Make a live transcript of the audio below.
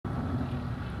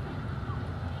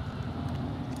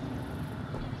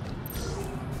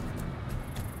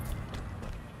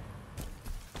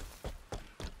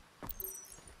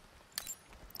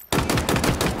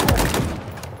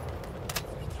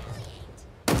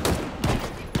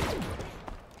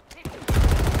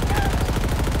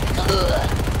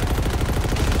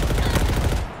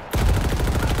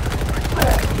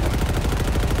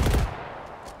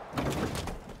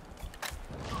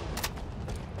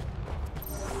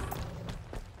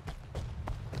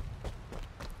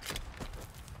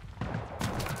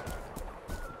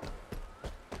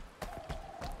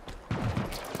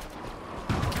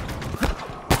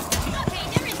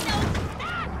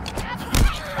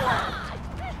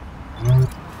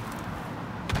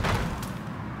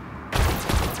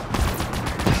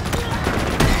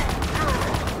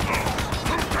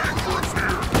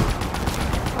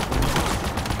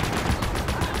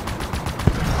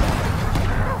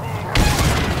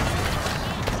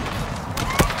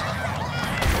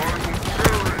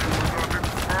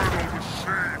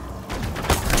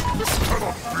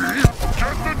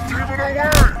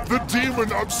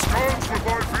woman absconds with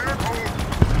my vehicle!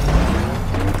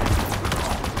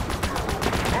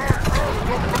 I have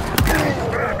the standing!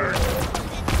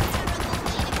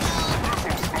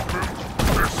 This'll stop him!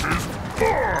 This is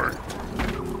mine!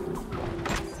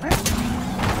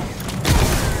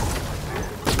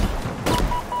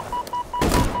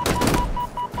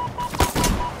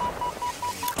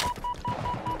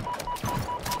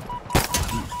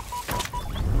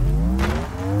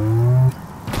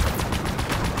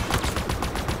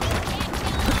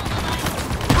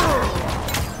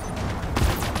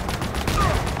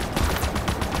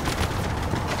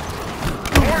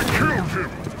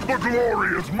 The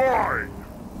glory is mine!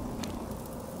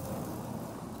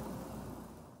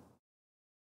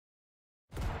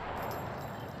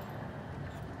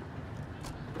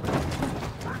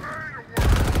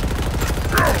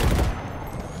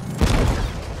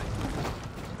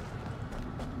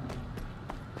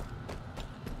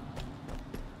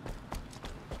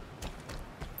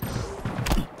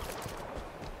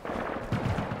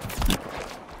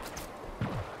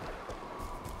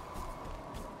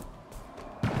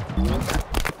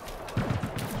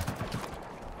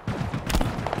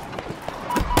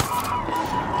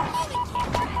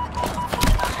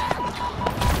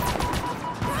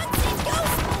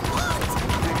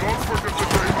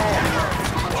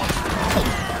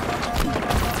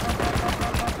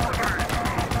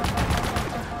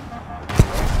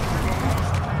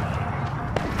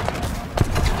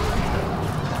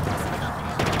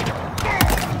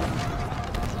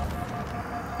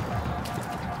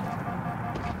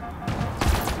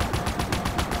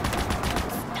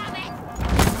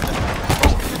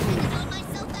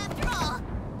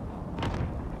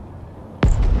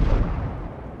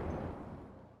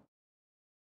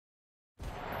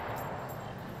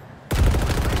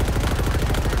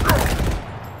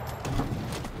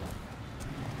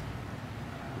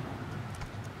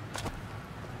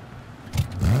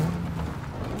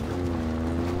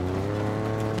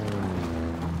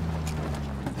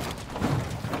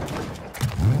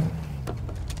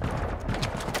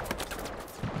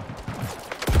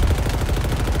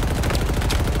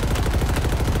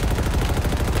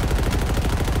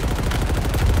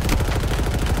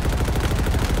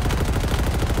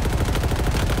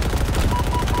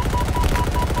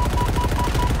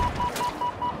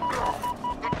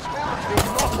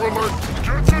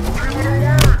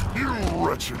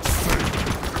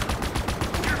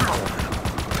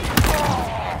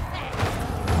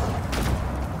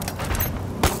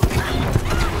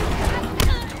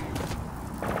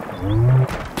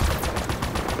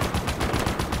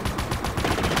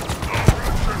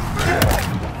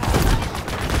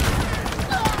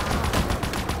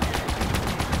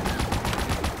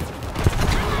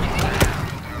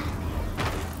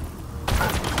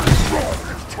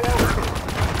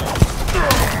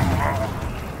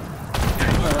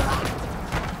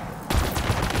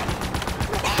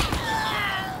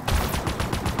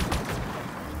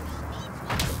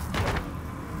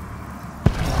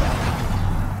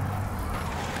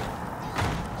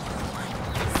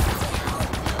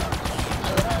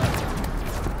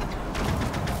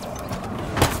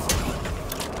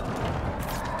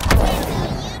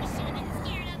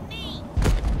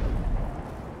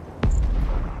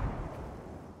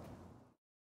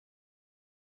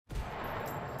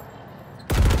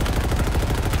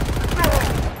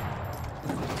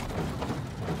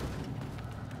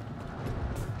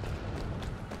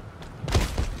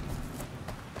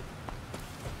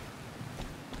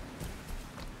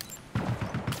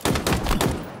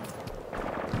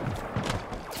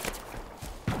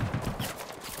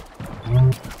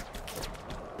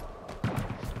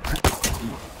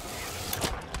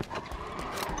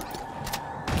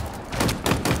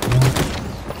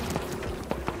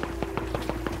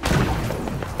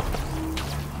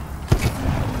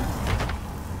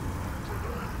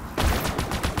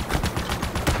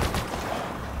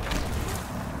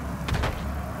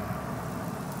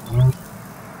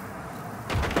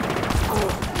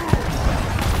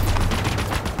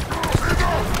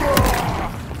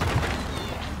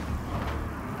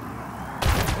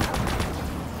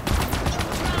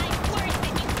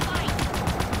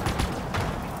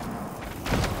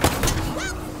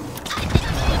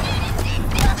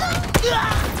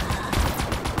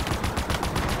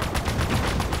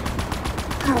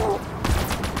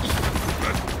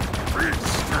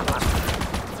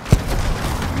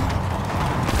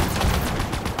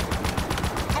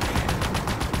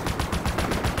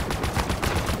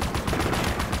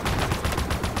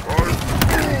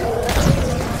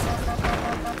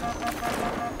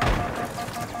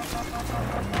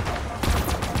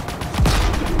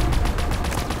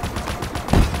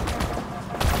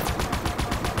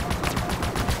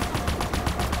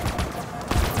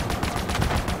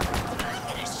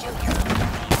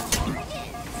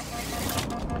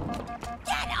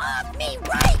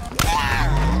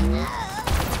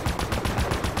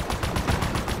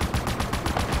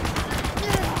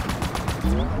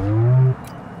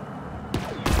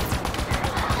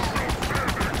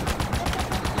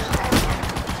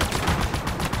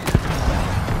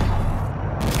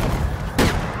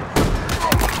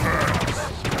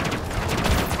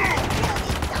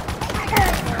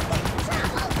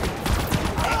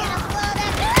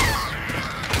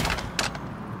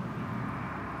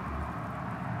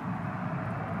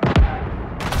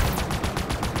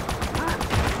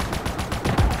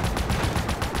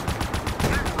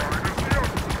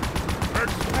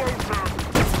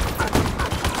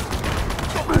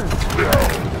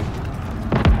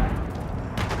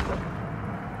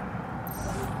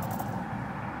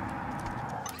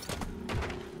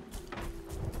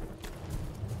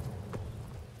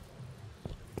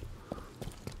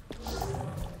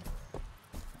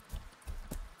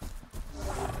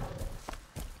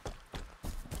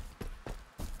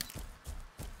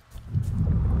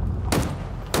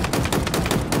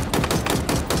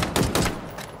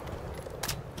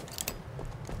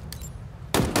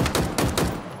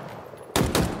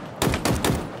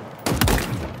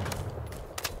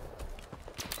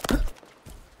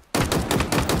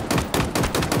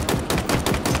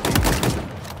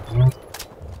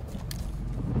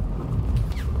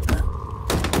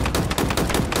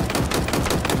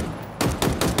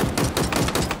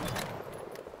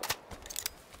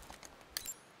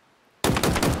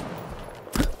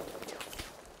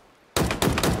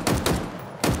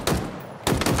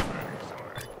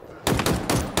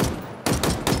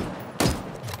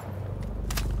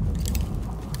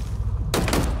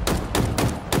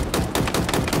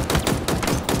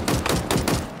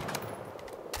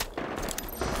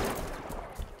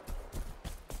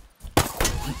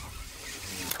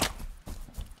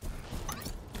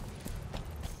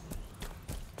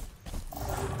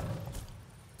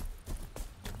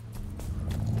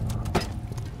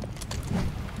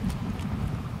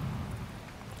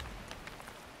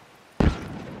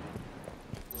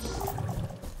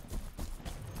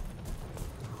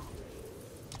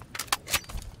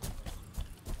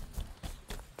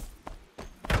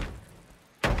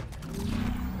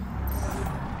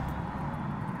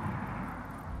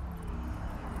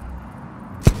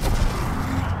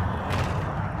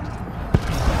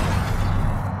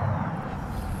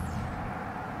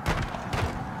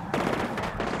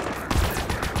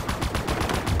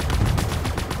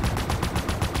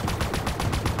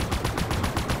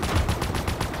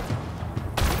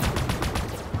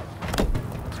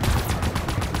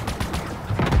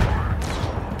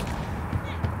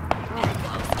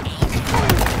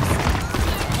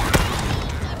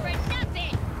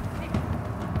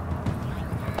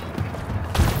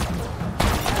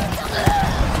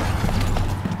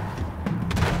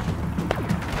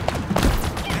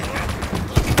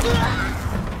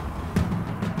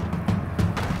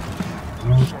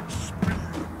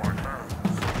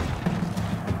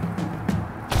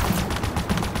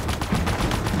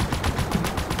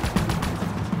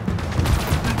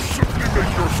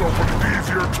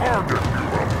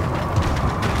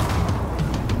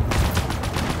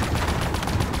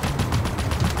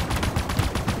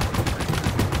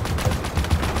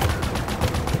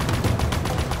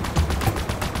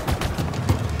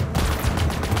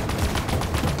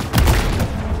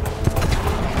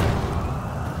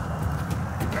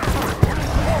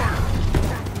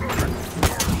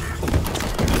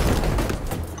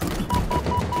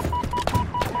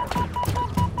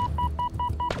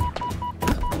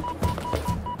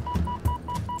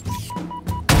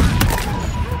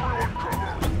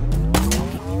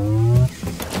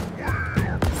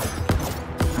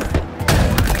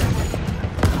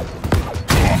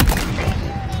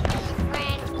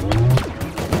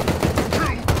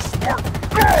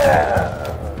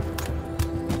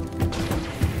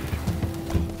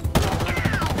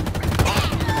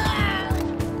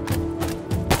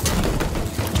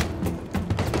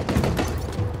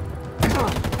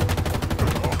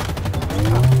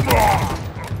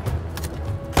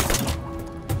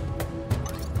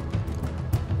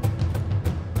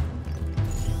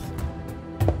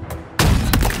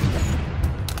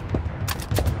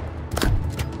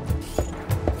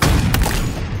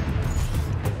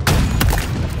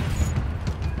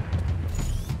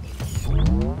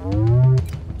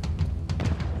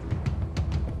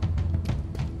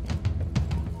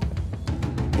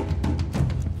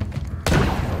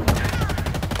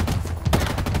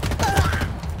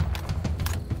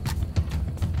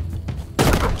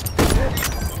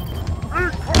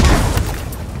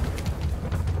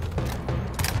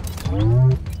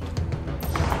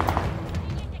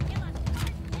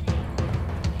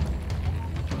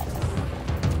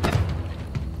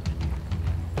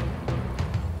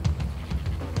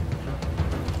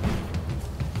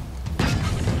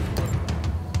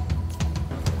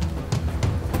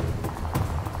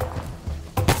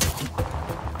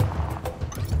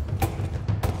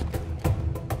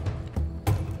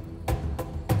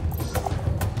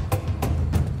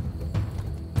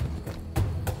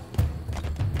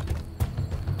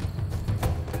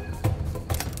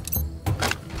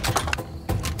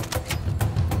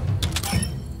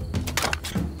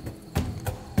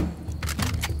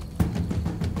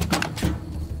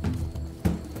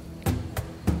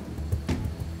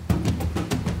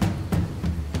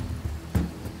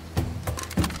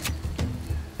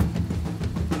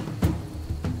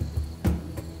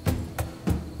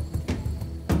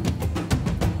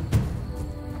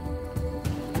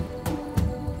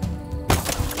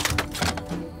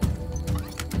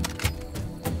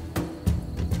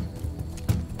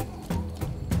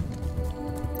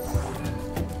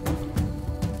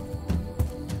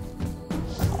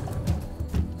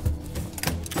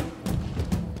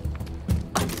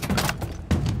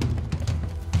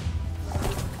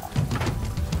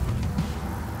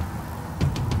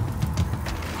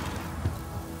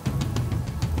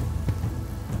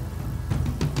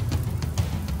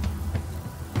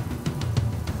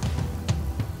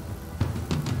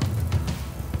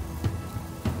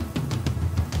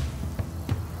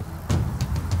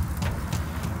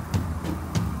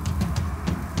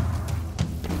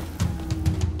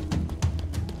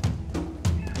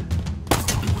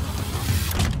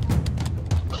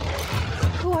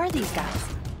 are these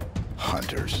guys?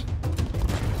 Hunters.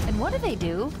 And what do they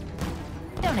do?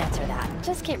 Don't answer that.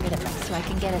 Just get rid of them so I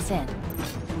can get us in.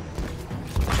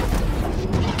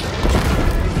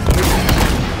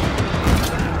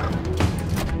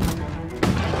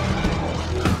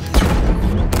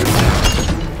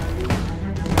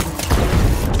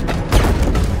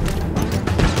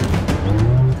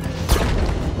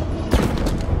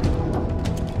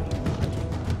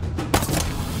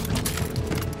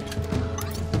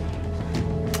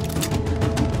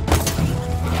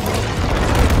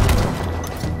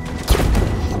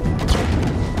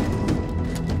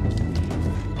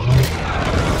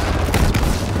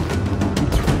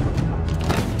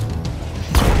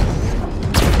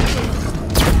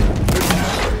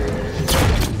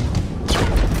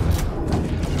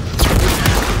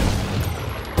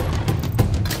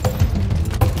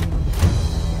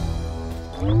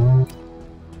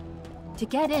 To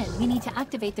get in, we need to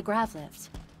activate the grav lift.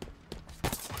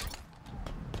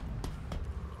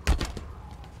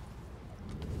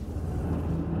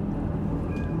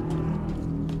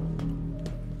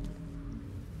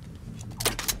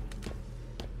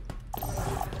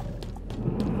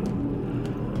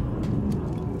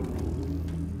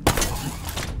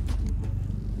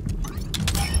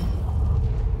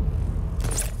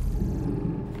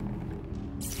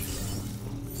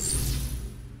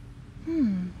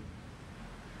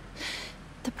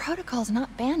 The protocol's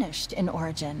not banished in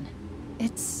Origin.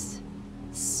 It's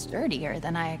sturdier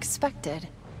than I expected.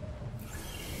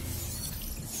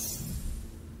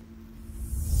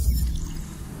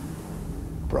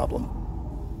 Problem.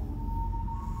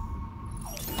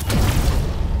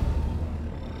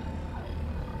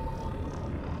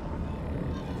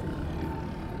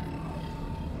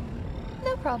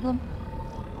 No problem.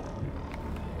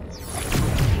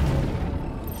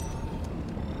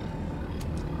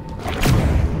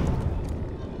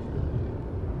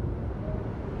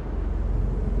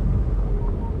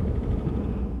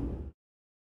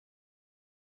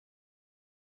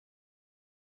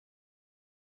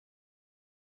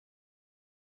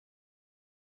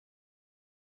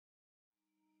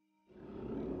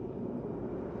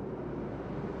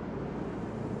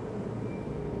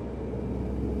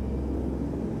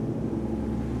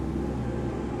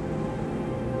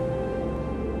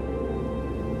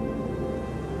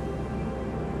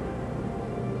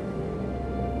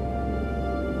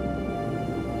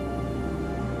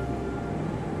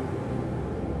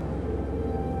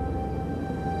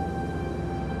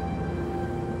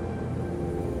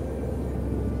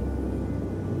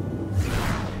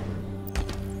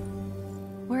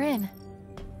 We're in.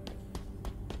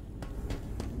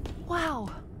 Wow.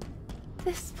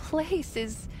 This place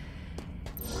is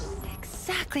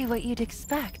exactly what you'd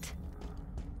expect.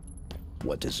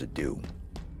 What does it do?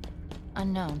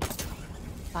 Unknown.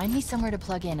 Find me somewhere to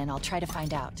plug in and I'll try to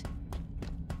find out.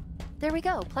 There we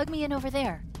go. Plug me in over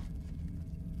there.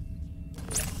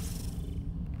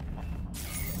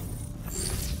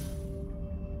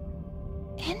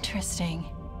 Interesting.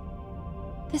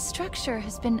 This structure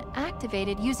has been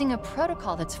activated using a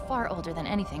protocol that's far older than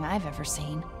anything I've ever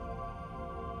seen.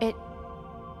 It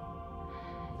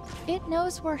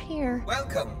knows we're here.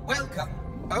 Welcome, welcome.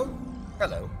 Oh,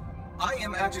 hello. I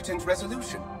am Adjutant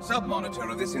Resolution, sub-monitor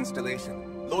of this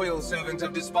installation. Loyal servant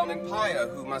of Despondent Pyre,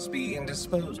 who must be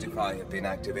indisposed if I have been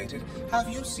activated. Have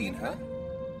you seen her?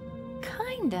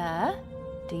 Kinda.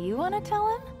 Do you want to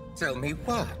tell him? Tell me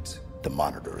what? The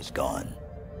monitor is gone.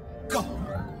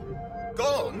 Gone?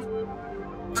 Gone?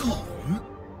 Gone?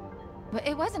 But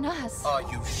it wasn't us. Are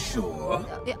you sure?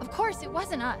 Of course, it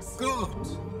wasn't us.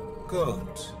 Good.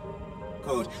 Good.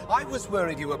 Good. I was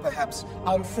worried you were perhaps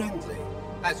unfriendly.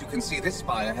 As you can see, this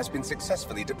spire has been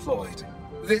successfully deployed.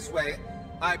 This way.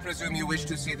 I presume you wish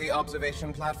to see the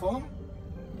observation platform?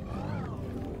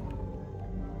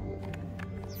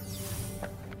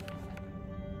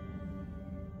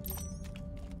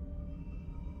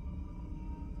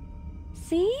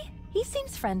 See? He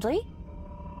seems friendly.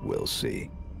 We'll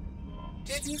see.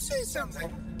 Did you say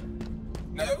something?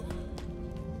 No?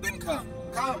 Then come.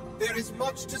 Come. There is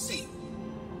much to see.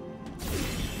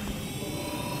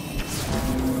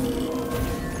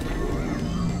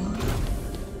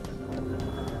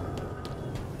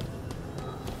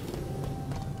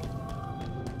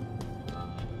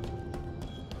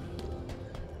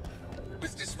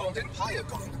 With Despondent Pyre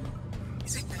gone,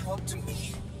 is it now up to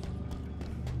me?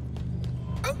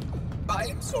 Oh, I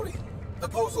am sorry. The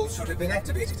portal should have been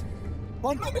activated.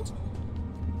 One moment.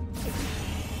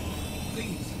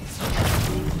 Please.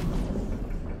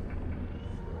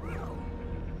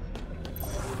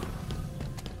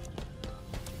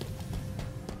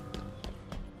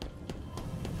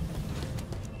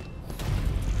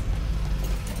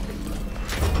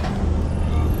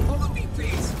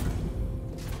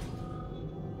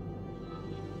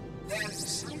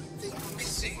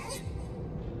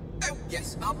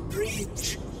 Yes, a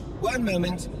bridge. One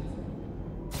moment.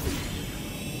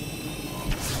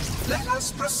 Let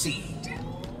us proceed.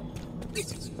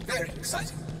 This is very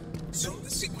exciting. Soon the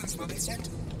sequence will be set,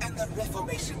 and the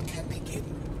reformation can begin.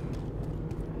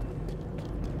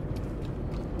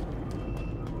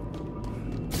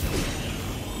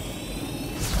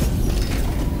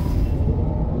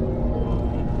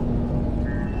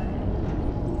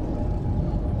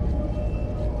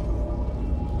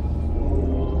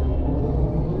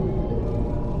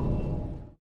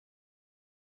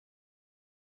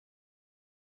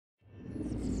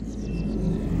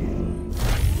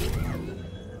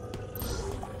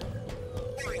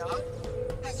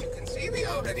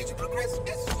 Ready to progress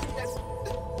as soon as...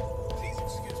 Please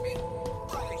excuse me.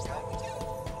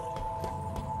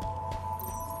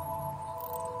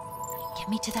 Get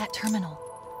me to that terminal.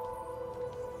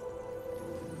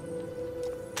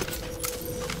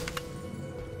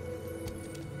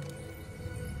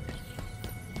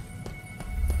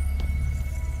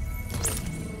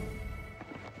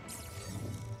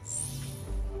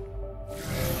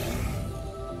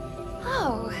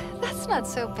 Oh, that's not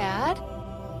so bad.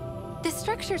 This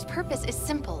structure's purpose is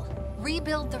simple.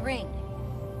 Rebuild the ring.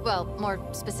 Well, more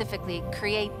specifically,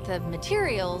 create the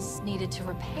materials needed to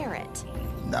repair it.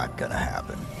 Not gonna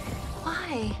happen.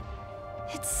 Why?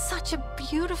 It's such a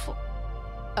beautiful...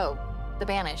 Oh, the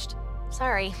Banished.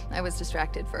 Sorry, I was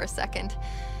distracted for a second.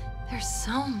 There's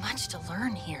so much to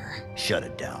learn here. Shut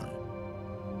it down.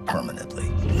 Permanently.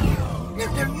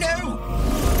 No!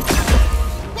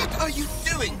 What are you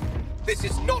doing? This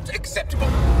is not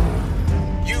acceptable.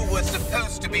 You were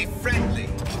supposed to be friendly.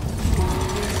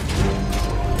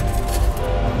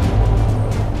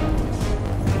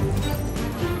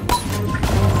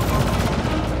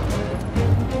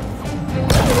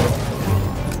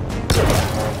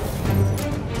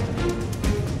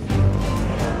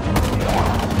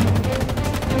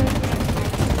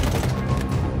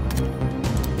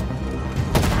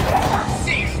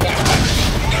 Cease that!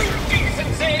 No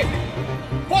decency!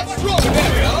 What's wrong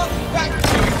there, huh? Back to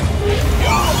you! You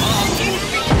are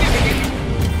insignificant!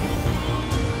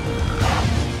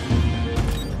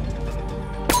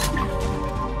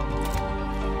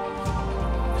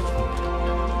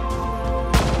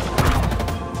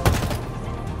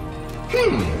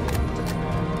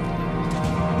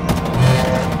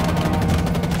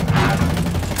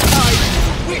 I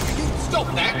wish you'd stop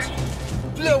that!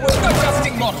 Lower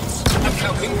adjusting models,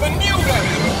 accounting for new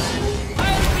variables!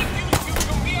 I'll reduce you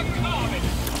to mere carbon!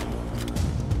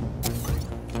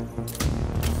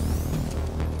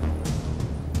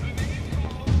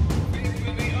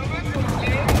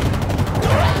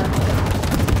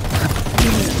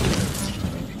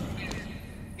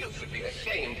 You should be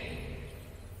ashamed.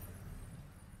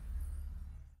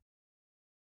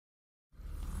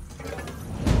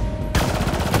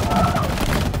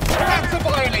 That's a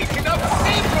violation of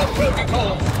several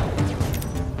protocols!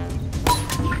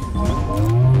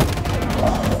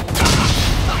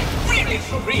 I really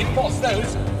should reinforce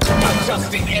those.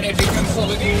 Adjusting energy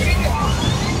consolidation.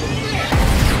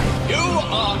 You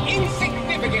are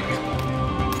insignificant.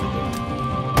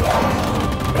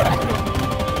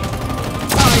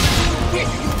 I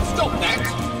wish you'd stop that.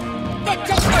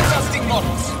 Just adjusting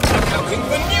models, accounting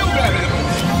for new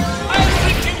variables. I'll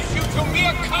reduce you to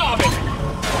mere carbon.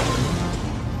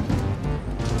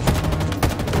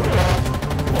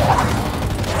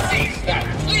 Cease that,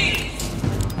 please!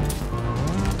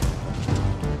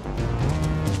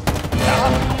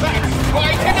 That's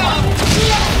quite enough!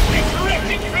 This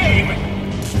wretched frame!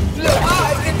 Look, I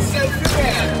can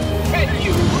self-repair! Can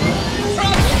you?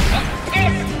 Trust a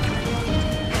pest!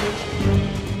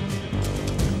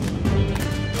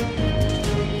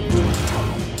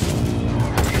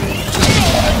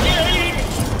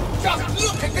 Just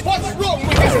look at what's wrong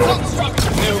with this construct!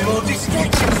 No more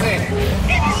distractions then!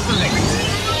 Excellent!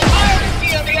 I'll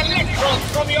steal the electrons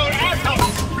from your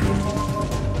atoms!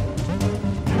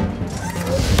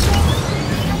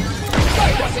 I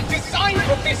wasn't designed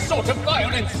for this sort of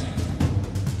violence!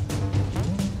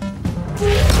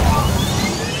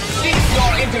 Cease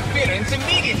your interference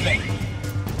immediately!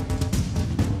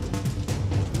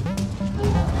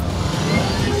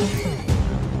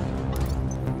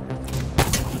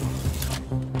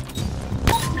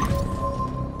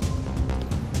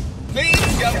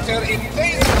 Please shelter in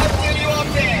place until you are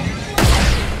dead!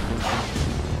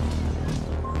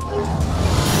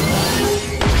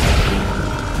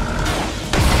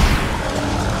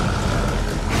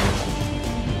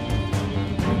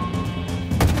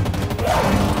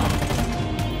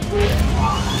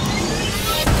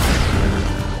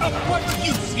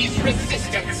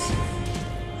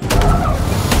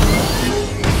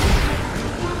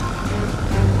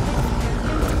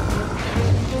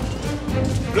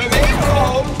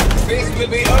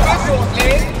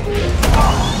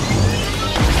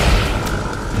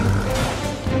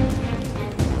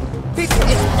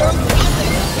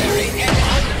 Unnecessary and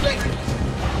unpleasant.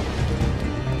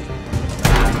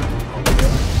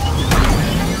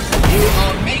 You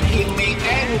are making me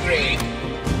angry.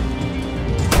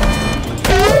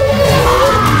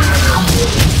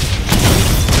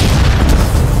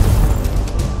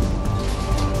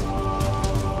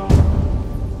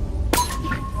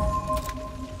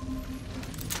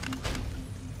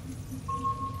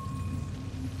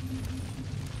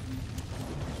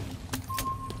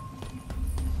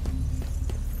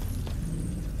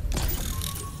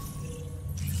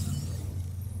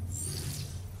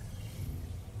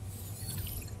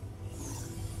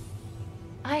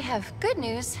 I have good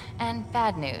news and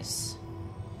bad news.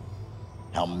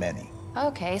 How many?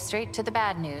 Okay, straight to the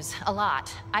bad news. A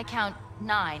lot. I count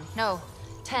 9, no,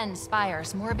 10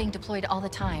 spires, more being deployed all the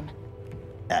time.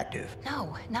 Active.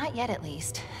 No, not yet at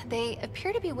least. They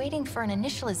appear to be waiting for an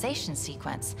initialization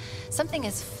sequence. Something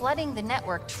is flooding the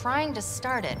network, trying to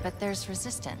start it, but there's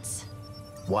resistance.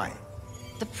 Why?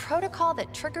 The protocol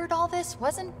that triggered all this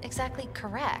wasn't exactly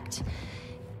correct.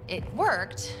 It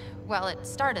worked, well, it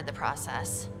started the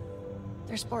process.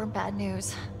 There's more bad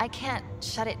news. I can't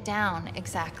shut it down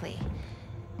exactly.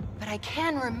 But I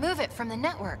can remove it from the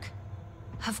network.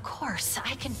 Of course,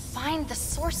 I can find the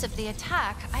source of the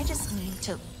attack. I just need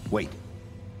to... Wait.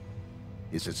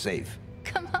 Is it safe?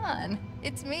 Come on,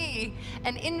 it's me.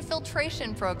 An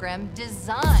infiltration program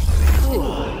designed to...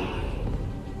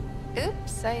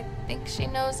 Oops, I think she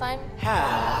knows I'm...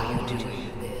 How are you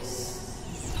doing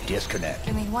this? Disconnect.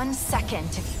 Give me 1 second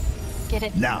to get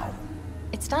it... Now.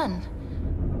 It's done.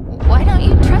 Why don't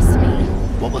you trust me?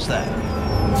 What was that?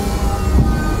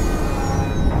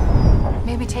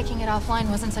 Maybe taking it offline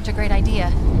wasn't such a great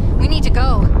idea. We need to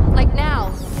go. Like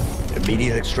now.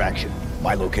 Immediate extraction.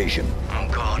 My location. Oh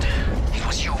god. It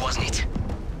was you, wasn't it?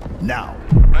 Now.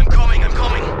 I'm coming, I'm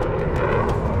coming!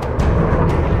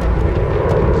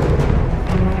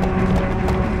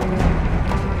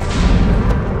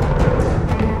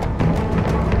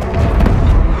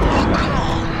 Oh, come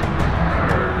on!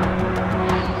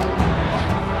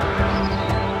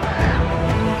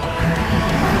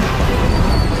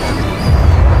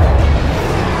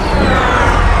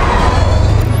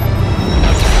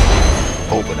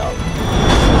 Open up.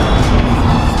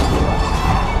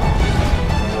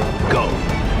 Go.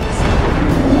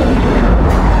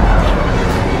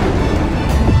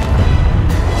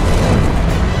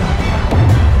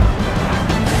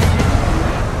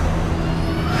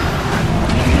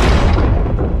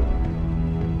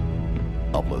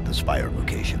 Upload the spire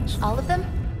locations. All of them?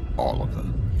 All of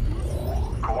them.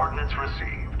 Coordinates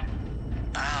received.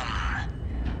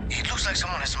 It looks like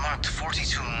someone has marked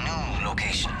 42 new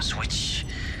locations, which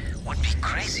would be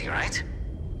crazy, right?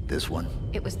 This one.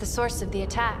 It was the source of the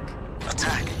attack.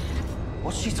 Attack.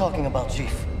 What's she talking about,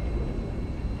 Chief?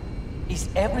 Is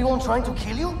everyone trying to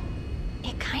kill you?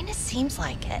 It kinda seems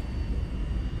like it.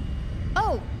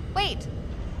 Oh, wait.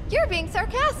 You're being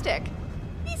sarcastic.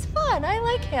 He's fun, I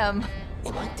like him.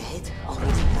 Am I dead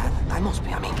already? I must be,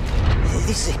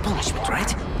 this is a punishment,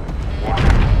 right?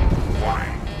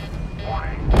 Warning.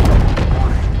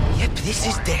 Yep, this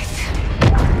is death.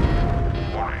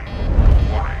 Warning.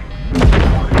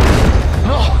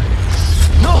 No!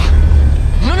 No!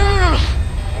 No, no, no, no!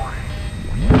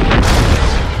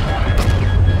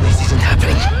 This isn't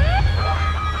happening.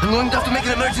 I'm going to have to make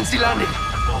an emergency landing.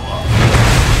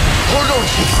 Hold on,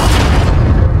 Chief.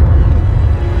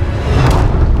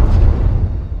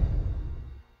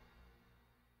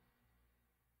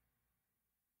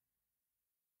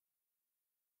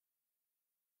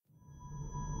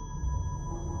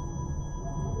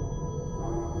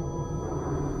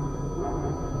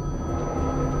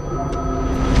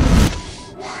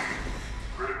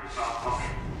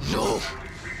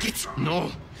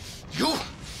 No, you!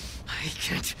 I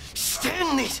can't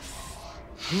stand this!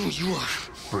 Who you are?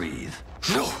 Breathe.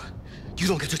 No! You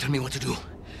don't get to tell me what to do.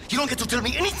 You don't get to tell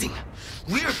me anything!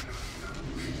 We're...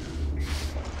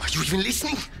 Are you even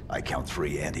listening? I count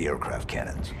 3 anti-aircraft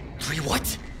cannons. 3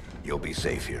 what? You'll be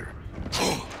safe here.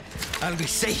 Oh, I'll be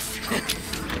safe.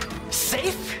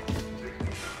 Safe?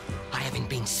 I haven't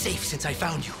been safe since I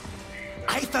found you.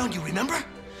 I found you, remember?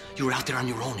 You were out there on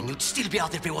your own, and you'd still be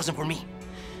out there if it wasn't for me.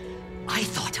 I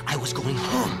thought I was going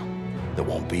home. There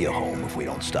won't be a home if we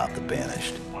don't stop the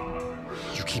Banished.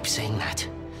 You keep saying that.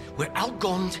 We're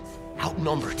outgunned,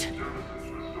 outnumbered.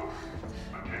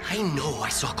 I know I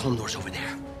saw condors over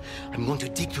there. I'm going to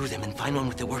dig through them and find one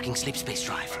with the working sleep space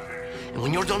drive. And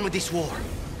when you're done with this war,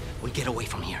 we'll get away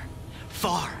from here.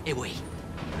 Far away.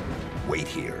 Wait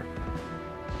here.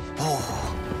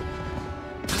 Oh,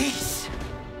 please.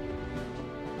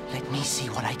 Let me see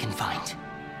what I can find.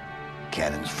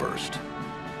 cannons first.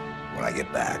 When I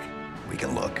get back, we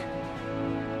can look.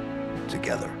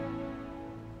 Together.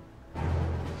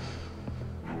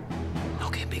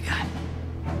 Okay, big guy.